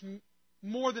becomes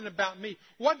more than about me.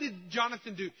 What did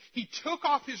Jonathan do? He took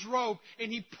off his robe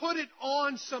and he put it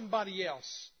on somebody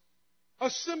else. A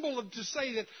symbol of to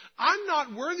say that I'm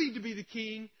not worthy to be the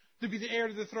king, to be the heir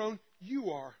to the throne.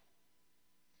 You are.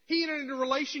 He entered into a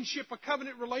relationship, a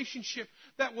covenant relationship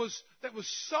that was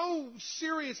so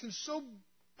serious and so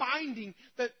binding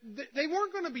that they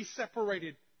weren't going to be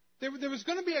separated. There was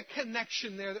going to be a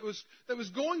connection there that was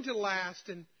going to last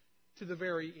and to the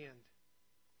very end.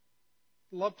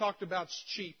 Love talked about is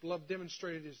cheap. Love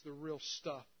demonstrated is the real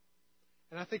stuff.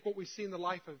 And I think what we see in the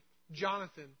life of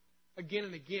Jonathan again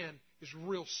and again is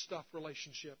real stuff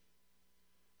relationship.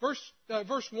 Verse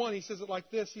 1, he says it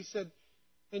like this. He said,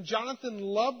 and Jonathan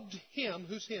loved him,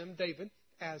 who's him, David,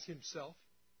 as himself.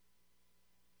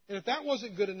 And if that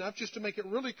wasn't good enough, just to make it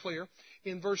really clear,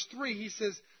 in verse 3 he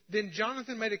says, then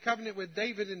Jonathan made a covenant with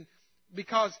David and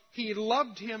because he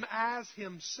loved him as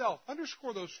himself.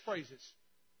 Underscore those phrases.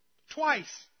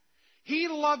 Twice. He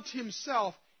loved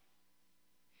himself.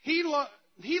 He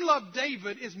loved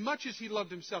David as much as he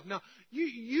loved himself. Now,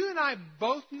 you and I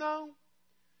both know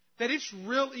that it's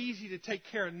real easy to take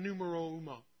care of numero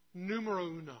uno. Numero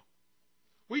uno.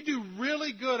 We do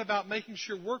really good about making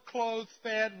sure we're clothed,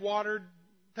 fed, watered,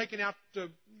 taken out to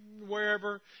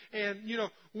wherever. And,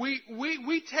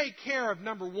 we take care of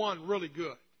number one really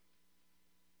good.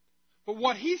 But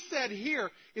what he said here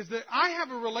is that I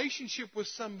have a relationship with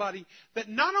somebody that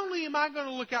not only am I going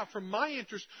to look out for my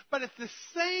interests, but at the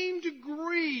same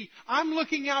degree I'm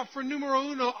looking out for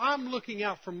numero uno, I'm looking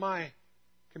out for my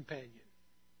companion,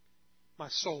 my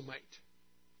soulmate.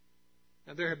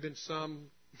 Now there have been some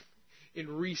in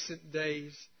recent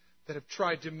days that have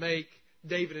tried to make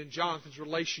David and Jonathan's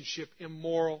relationship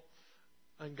immoral,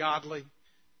 ungodly,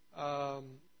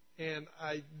 and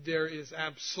there is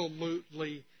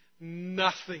absolutely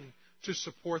nothing to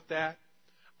support that.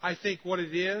 I think what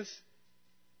it is,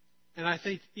 and I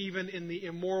think even in the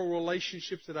immoral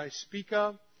relationships that I speak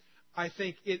of, I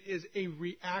think it is a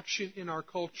reaction in our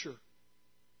culture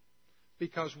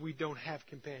because we don't have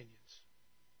companions.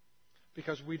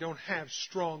 Because we don't have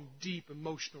strong, deep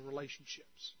emotional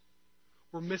relationships.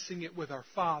 We're missing it with our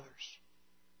fathers.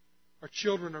 Our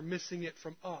children are missing it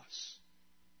from us.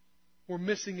 We're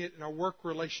missing it in our work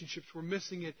relationships. We're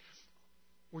missing it.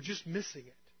 We're just missing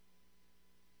it.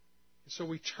 And so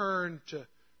we turn to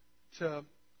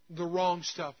the wrong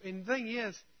stuff. And the thing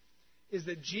is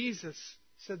that Jesus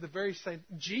said the very same.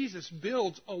 Jesus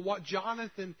builds on what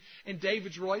Jonathan and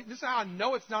David's relationship. This is how I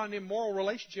know it's not an immoral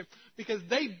relationship, because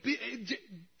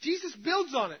Jesus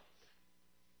builds on it.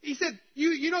 He said,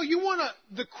 you want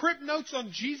the crib notes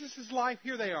on Jesus' life?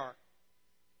 Here they are.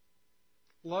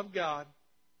 Love God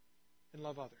and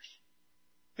love others.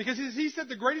 Because as he said,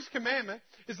 the greatest commandment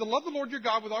is to love the Lord your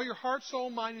God with all your heart, soul,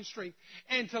 mind, and strength,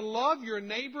 and to love your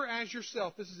neighbor as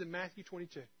yourself. This is in Matthew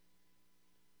 22.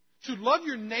 To love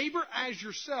your neighbor as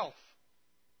yourself.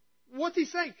 What's he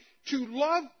saying? To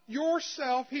love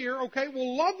yourself here, okay?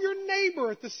 Well, love your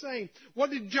neighbor at the same. What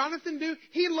did Jonathan do?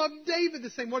 He loved David the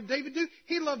same. What did David do?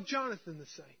 He loved Jonathan the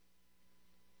same.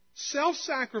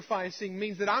 Self-sacrificing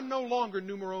means that I'm no longer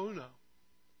numero uno.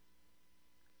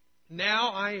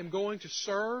 Now I am going to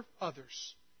serve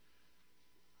others.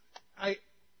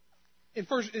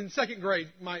 In second grade,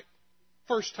 my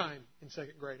first time in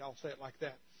second grade, I'll say it like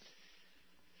that.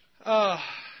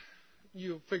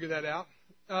 You'll figure that out.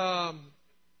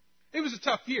 It was a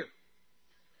tough year.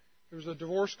 There was a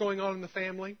divorce going on in the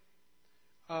family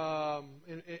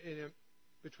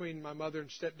between my mother and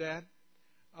stepdad.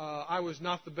 I was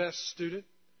not the best student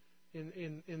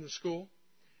in the school,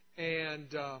 and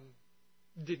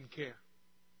didn't care.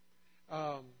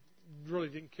 Really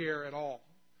didn't care at all.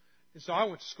 And so I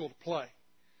went to school to play.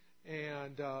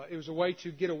 And it was a way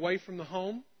to get away from the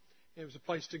home. It was a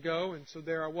place to go, and so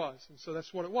there I was. And so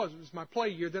that's what it was. It was my play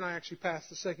year. Then I actually passed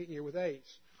the second year with A's.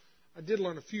 I did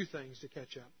learn a few things to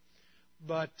catch up.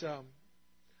 But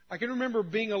I can remember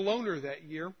being a loner that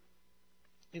year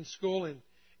in school,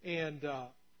 and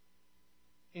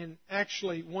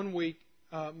actually one week,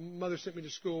 Mother sent me to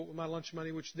school with my lunch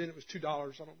money, which then it was $2.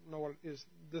 I don't know what it is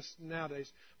this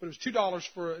nowadays, but it was $2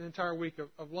 for an entire week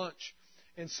of lunch.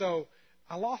 And so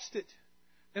I lost it.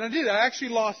 And I did. I actually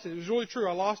lost it. It was really true.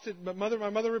 I lost it, but my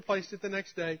mother replaced it the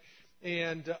next day.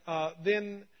 And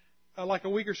then, like a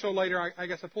week or so later, I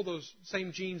guess I pulled those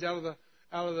same jeans out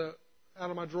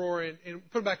of my drawer and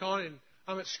put them back on. And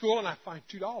I'm at school and I find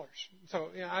 $2. So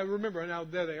I remember now.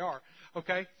 There they are.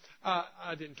 Okay.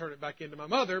 I didn't turn it back into my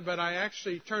mother, but I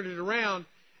actually turned it around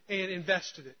and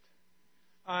invested it.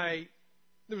 I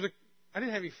didn't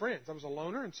have any friends. I was a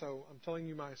loner, and so I'm telling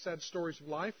you my sad stories of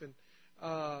life. And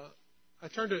I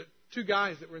turned to two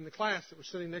guys that were in the class that were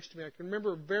sitting next to me. I can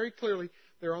remember very clearly.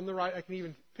 They're on the right. I can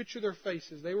even picture their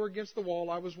faces. They were against the wall.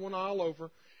 I was one aisle over.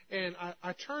 And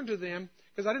I turned to them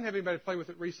because I didn't have anybody to play with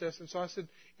at recess. And so I said,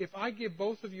 if I give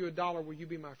both of you $1, will you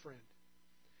be my friend?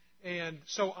 And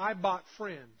so I bought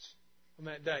friends on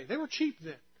that day. They were cheap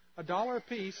then. $1 a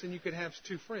piece, and you could have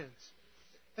 2 friends.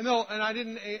 And I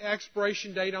didn't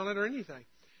expiration date on it or anything.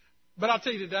 But I'll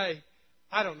tell you today,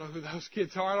 I don't know who those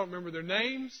kids are. I don't remember their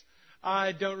names.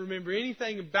 I don't remember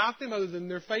anything about them other than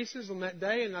their faces on that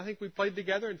day. And I think we played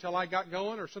together until I got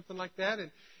going or something like that.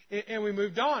 And we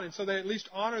moved on. And so they at least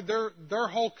honored their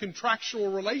whole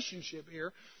contractual relationship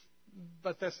here.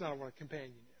 But that's not what a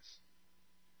companion is.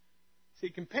 See,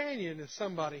 a companion is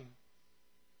somebody,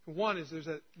 one is there's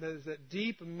that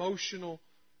deep emotional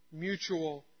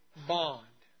mutual bond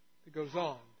that goes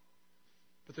on.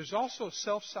 But there's also a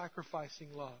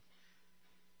self-sacrificing love.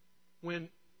 When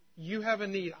you have a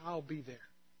need, I'll be there.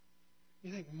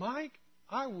 You think, Mike,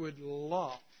 I would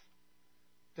love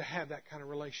to have that kind of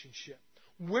relationship.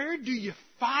 Where do you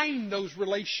find those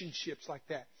relationships like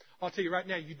that? I'll tell you right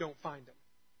now, you don't find them.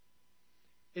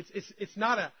 It's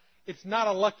not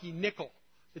a lucky nickel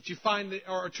that you find,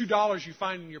 or $2 you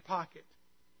find in your pocket.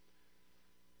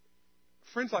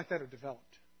 Friends like that are developed.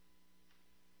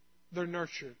 They're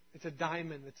nurtured. It's a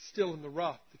diamond that's still in the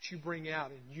rough that you bring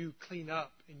out and you clean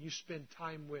up and you spend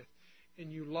time with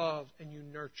and you love and you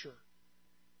nurture.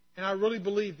 And I really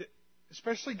believe that,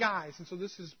 especially guys, and so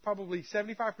this is probably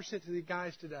 75% to the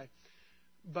guys today,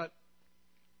 but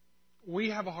we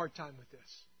have a hard time with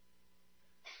this,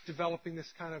 developing this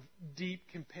kind of deep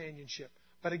companionship.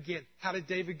 But again, how did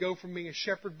David go from being a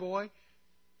shepherd boy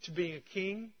to being a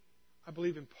king? I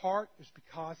believe in part is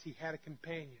because he had a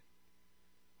companion,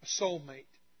 a soulmate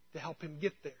to help him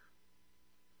get there.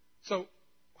 So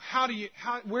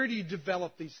where do you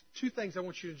develop these? 2 things I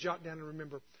want you to jot down and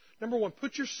remember. Number 1,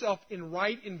 put yourself in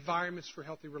right environments for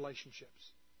healthy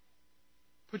relationships.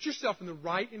 Put yourself in the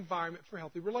right environment for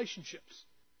healthy relationships.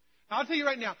 Now, I'll tell you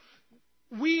right now,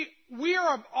 we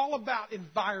are all about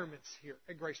environments here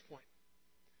at Grace Point.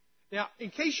 Now, in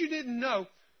case you didn't know,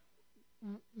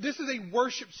 this is a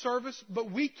worship service,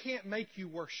 but we can't make you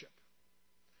worship.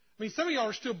 I mean, some of y'all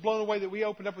are still blown away that we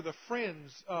opened up with a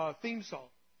Friends theme song.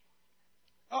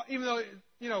 Even though,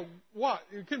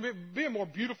 it couldn't be a more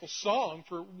beautiful song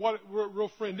for what a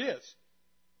real friend is.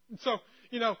 And so,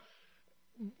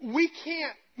 we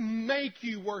can't make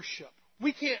you worship.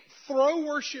 We can't throw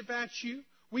worship at you.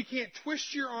 We can't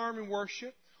twist your arm in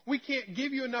worship. We can't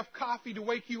give you enough coffee to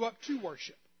wake you up to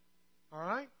worship. All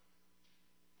right?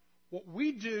 What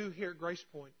we do here at Grace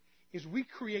Point is we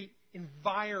create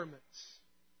environments.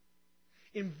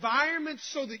 Environments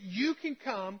so that you can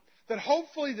come, that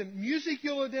hopefully the music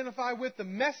you'll identify with, the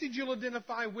message you'll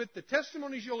identify with, the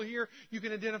testimonies you'll hear you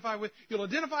can identify with. You'll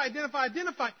identify,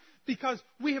 because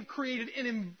we have created an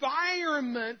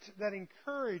environment that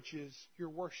encourages your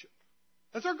worship.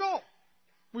 That's our goal.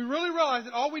 We really realize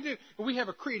that all we do, we have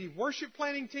a creative worship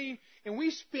planning team, and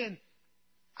we spend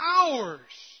hours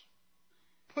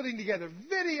putting together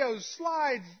videos,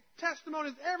 slides,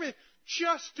 testimonies, everything,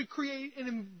 just to create an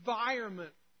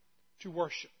environment to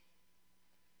worship.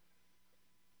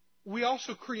 We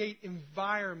also create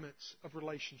environments of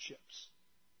relationships.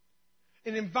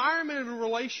 An environment of a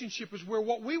relationship is where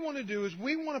what we want to do is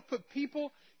we want to put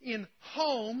people in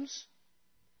homes,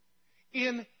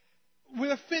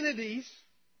 with affinities,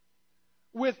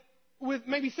 with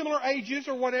maybe similar ages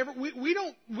or whatever. We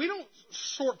don't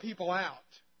sort people out.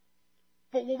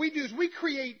 But what we do is we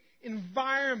create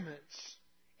environments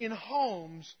in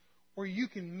homes where you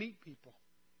can meet people.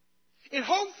 And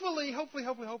hopefully,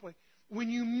 when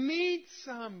you meet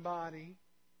somebody,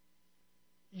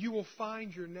 you will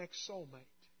find your next soulmate.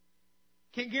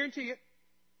 Can't guarantee it,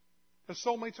 because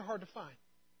soulmates are hard to find.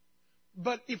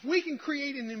 But if we can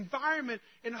create an environment,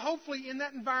 and hopefully in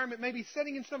that environment, maybe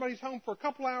sitting in somebody's home for a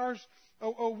couple hours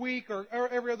a week or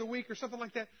every other week or something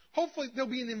like that, hopefully there'll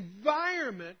be an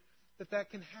environment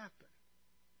that can happen.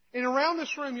 And around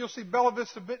this room, you'll see Bella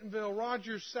Vista, Bentonville,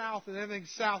 Rogers South, and everything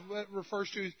south that refers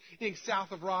to anything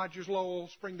south of Rogers, Lowell,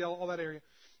 Springdale, all that area.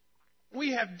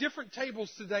 We have different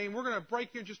tables today, and we're going to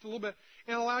break here in just a little bit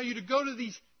and allow you to go to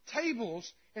these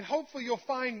tables, and hopefully you'll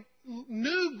find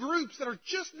new groups that are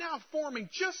just now forming,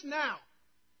 just now.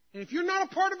 And if you're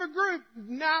not a part of a group,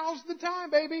 now's the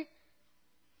time, baby.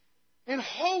 And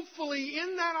hopefully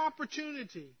in that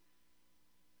opportunity,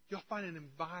 you'll find an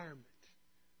environment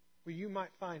where you might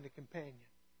find a companion,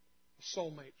 a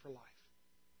soulmate for life.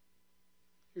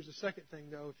 Here's the second thing,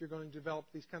 though, if you're going to develop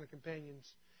these kind of companions,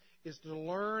 is to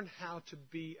learn how to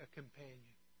be a companion.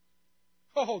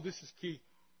 Oh, this is key.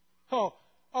 Oh,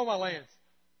 my lands.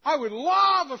 I would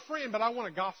love a friend, but I want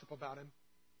to gossip about him.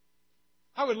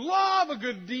 I would love a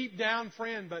good deep down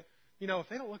friend, but, if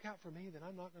they don't look out for me, then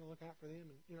I'm not going to look out for them.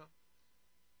 And,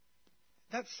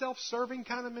 that self-serving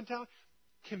kind of mentality.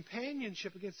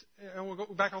 Companionship against, and we'll go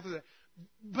back all through that.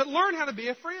 But learn how to be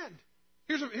a friend.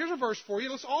 Here's a verse for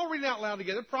you. Let's all read it out loud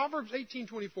together. Proverbs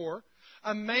 18:24.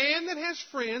 A man that has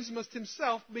friends must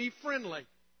himself be friendly.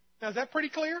 Now, is that pretty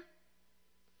clear?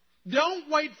 Don't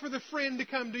wait for the friend to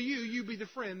come to you. You be the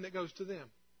friend that goes to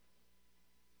them.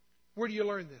 Where do you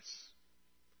learn this?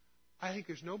 I think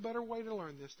there's no better way to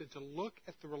learn this than to look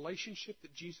at the relationship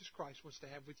that Jesus Christ wants to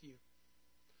have with you.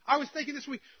 I was thinking this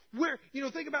week,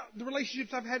 think about the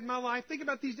relationships I've had in my life. Think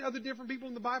about these other different people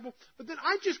in the Bible. But then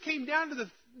I just came down to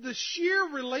the sheer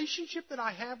relationship that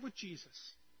I have with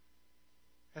Jesus.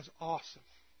 That's awesome,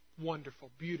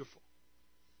 wonderful, beautiful.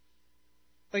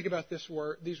 Think about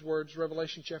these words,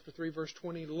 Revelation chapter 3, verse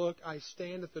 20. Look, I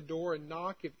stand at the door and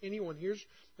knock. If anyone hears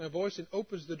my voice and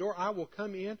opens the door, I will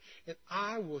come in and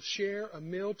I will share a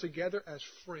meal together as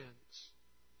friends.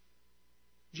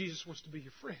 Jesus wants to be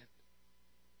your friend.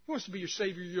 He wants to be your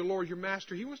Savior, your Lord, your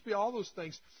Master. He wants to be all those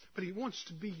things, but He wants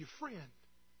to be your friend.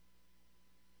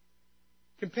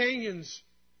 Companions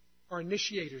are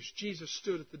initiators. Jesus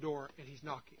stood at the door and He's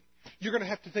knocking. You're going to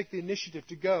have to take the initiative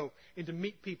to go and to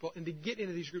meet people and to get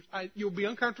into these groups. You'll be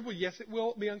uncomfortable. Yes, it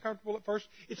will be uncomfortable at first.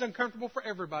 It's uncomfortable for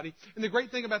everybody. And the great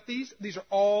thing about these are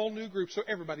all new groups, so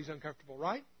everybody's uncomfortable,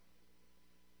 right?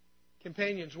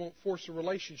 Companions won't force a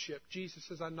relationship. Jesus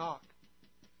says, I knock.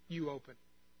 You open.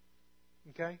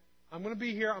 Okay? I'm going to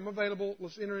be here. I'm available.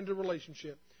 Let's enter into a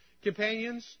relationship.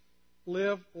 Companions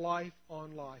live life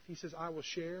on life. He says, I will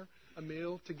share a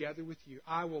meal together with you.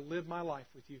 I will live my life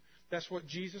with you. That's what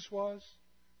Jesus was.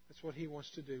 That's what He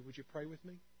wants to do. Would you pray with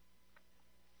me?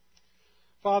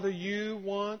 Father, You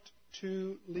want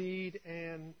to lead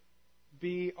and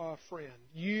be our friend.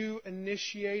 You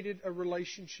initiated a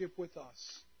relationship with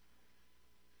us.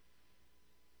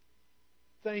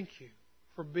 Thank You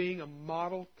for being a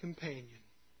model companion.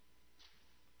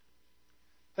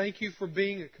 Thank You for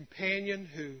being a companion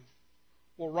who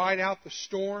will ride out the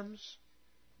storms.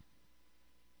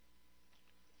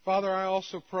 Father, I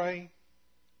also pray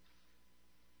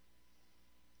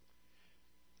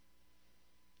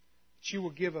that You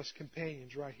will give us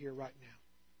companions right here, right now.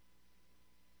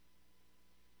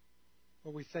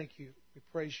 Lord, we thank You, we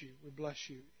praise You, we bless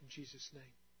You in Jesus' name.